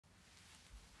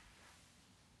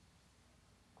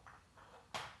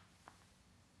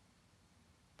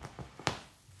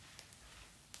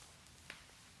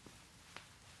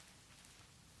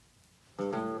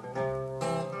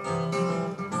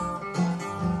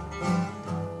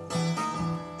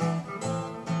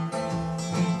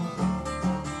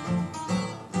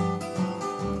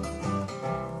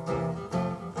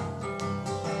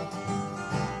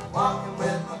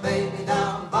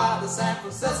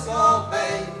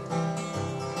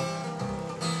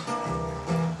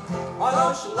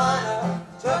ocean liner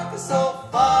took us so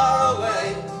far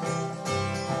away.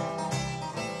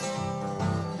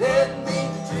 Didn't mean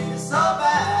to treat you so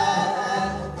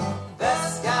bad.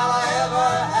 Best gal I ever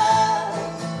had.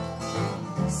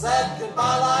 Said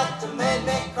goodbye like to make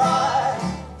me cry.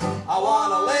 I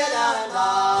wanna lay down and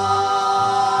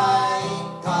die.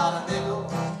 Ain't got a nickel,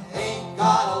 ain't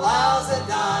got a lousy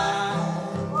dime.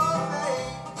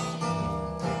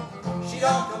 She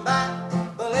don't come back,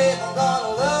 believe I'm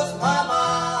gonna lose my mind.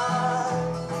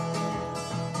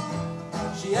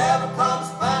 She ever comes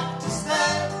back to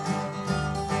stay,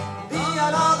 be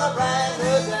another brand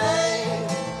new day.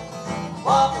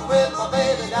 Walking with my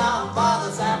baby down by the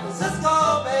San Francisco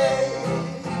Bay.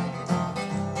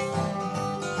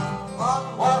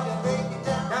 Walking baby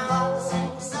down by the San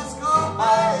Francisco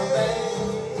Bay.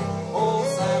 Old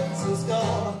San Francisco,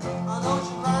 I know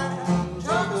she might have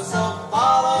took her so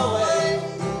far away.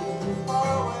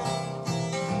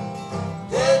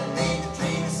 Didn't mean to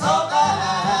treat you so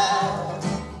bad.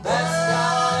 Best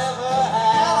guy I ever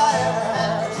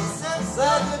had. She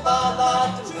said goodbye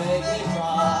like to make me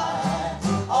cry.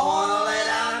 I wanna lay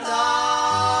down and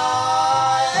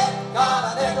die. Ain't got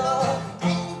a nickel,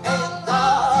 ain't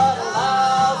got a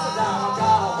lousy dime.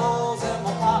 Got holes in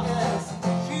my pockets.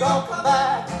 She don't come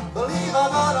back, believe I'm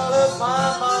gonna lose my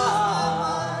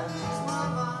mind.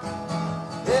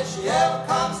 If she ever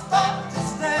comes back to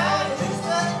stay,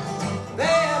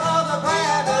 be another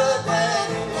brand new day.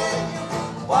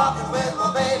 Walking with my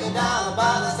baby down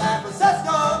by the San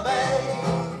Francisco Bay.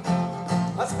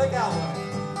 Let's pick out one.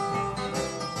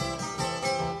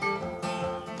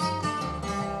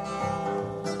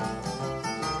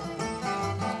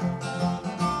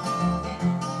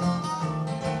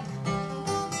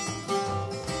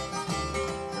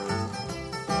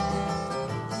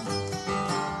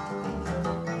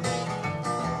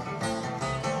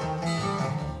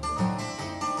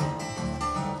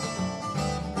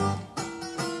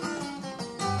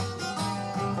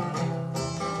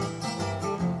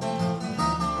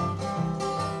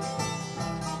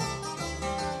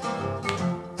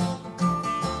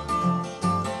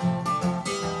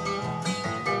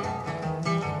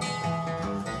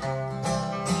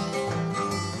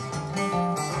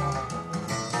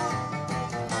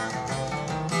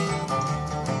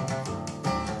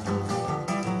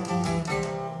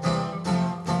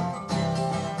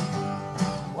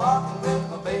 Walking with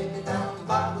my baby down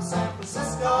by the San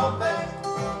Francisco Bay.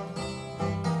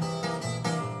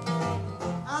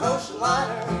 An ocean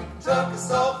liner took us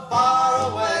so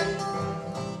far away.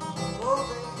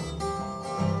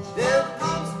 She never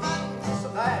comes back so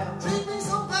bad. Treat me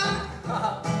so bad.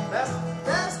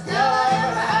 Best gal I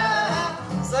ever had.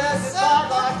 Said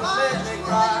goodbye like to make me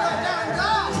cry.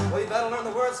 Well, you better learn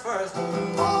the words first.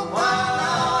 Well, I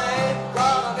ain't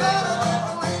got a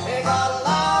nickel, ain't got a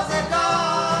lousy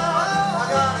dime. I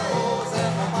got holes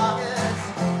in my pockets.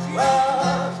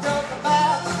 Well, she don't come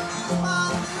back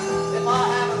if I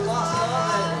haven't lost her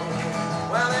way.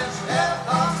 Well, if she never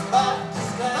comes back to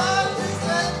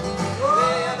stay, be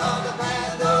another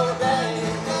brand new day.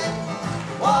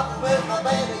 Walking with my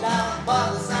baby down by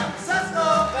the San Francisco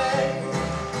Bay.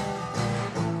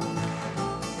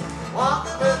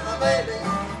 Walking with my baby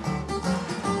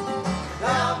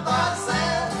down by the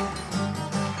San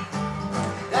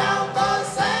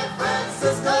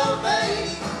Francisco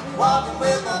Bay. Walking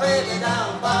with my baby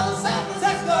down by the San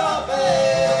Francisco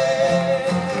Bay.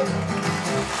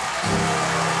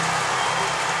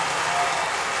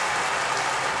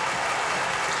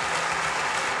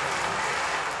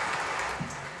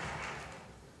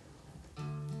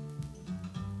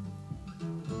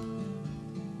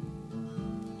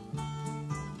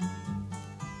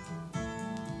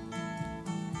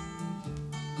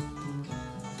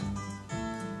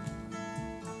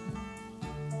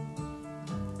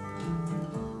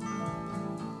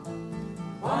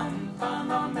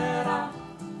 Guantanamera,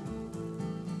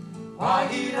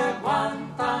 Guajira,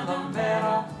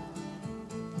 Guantanamera,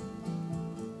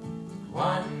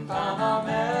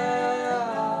 Guantanamera,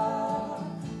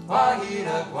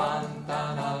 Guajira,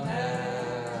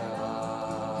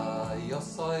 Guantanamera. Yo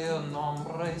soy un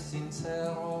hombre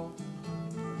sincero,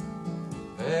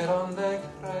 de donde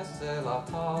crece la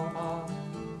palma.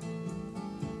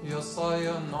 Yo soy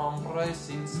un hombre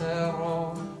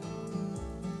sincero,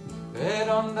 de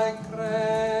donde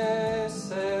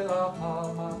crece la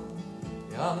palma,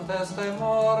 y antes de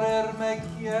morir me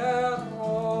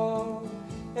quiero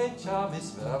echar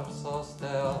mis versos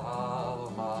del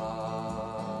alma.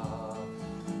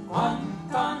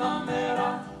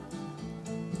 Guantanamera,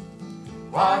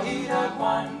 Guajira,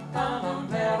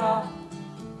 Guantanamera,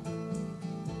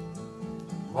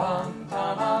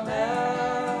 Guantanamera.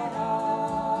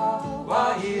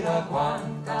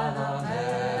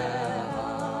 Guantanamera.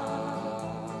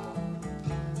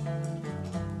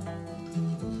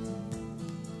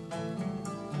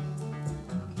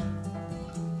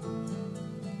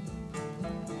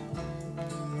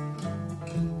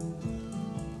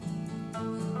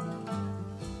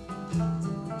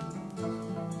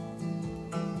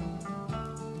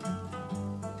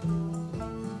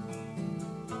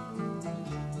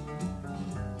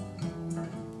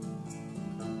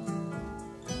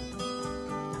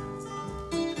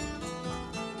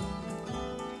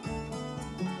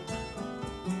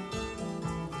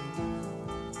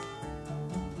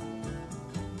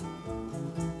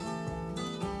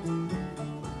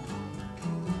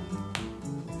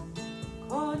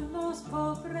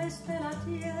 Pobres de la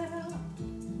tierra,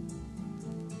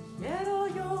 quiero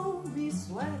yo mi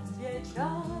suerte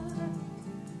echar.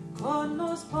 Con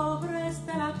los pobres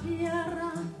de la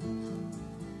tierra,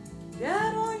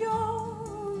 quiero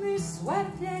yo mi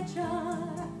suerte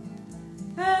echar.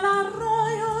 El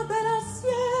arroyo de la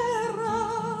sierra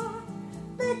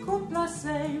me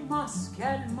complace más que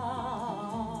el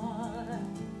mar.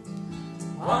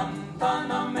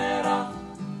 Guantanamera,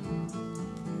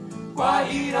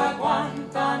 Guajira,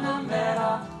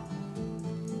 Guantanamera,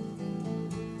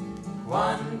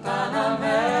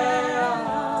 Guantanamera,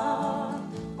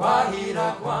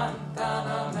 Guajira,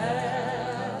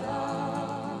 Guantanamera.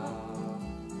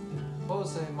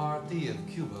 Jose Marti of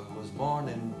Cuba was born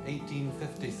in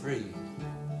 1853.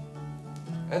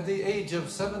 At the age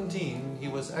of 17, he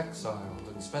was exiled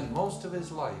and spent most of his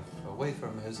life away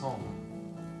from his home.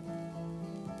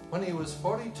 When he was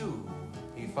 42,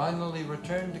 he finally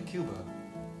returned to Cuba,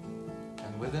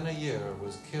 and within a year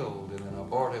was killed in an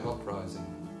abortive uprising.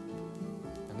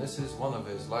 And this is one of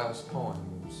his last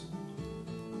poems.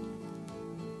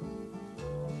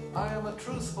 I am a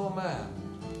truthful man,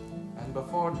 and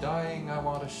before dying I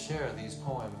want to share these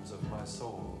poems of my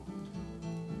soul.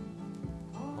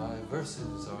 My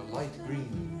verses are light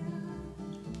green,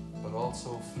 but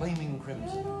also flaming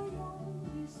crimson.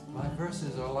 My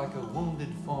verses are like a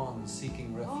wounded fawn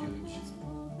seeking refuge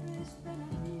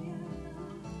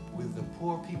with the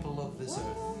poor people of this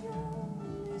earth.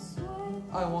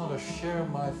 I want to share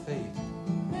my fate.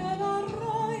 El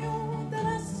arroyo de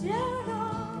la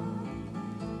sierra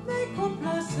me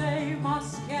complace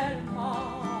más que el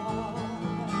mar.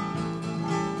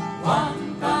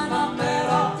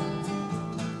 Guantanamera,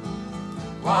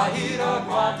 Guajira,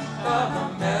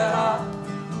 Guantanamera,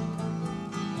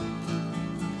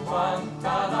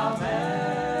 Guantanamera.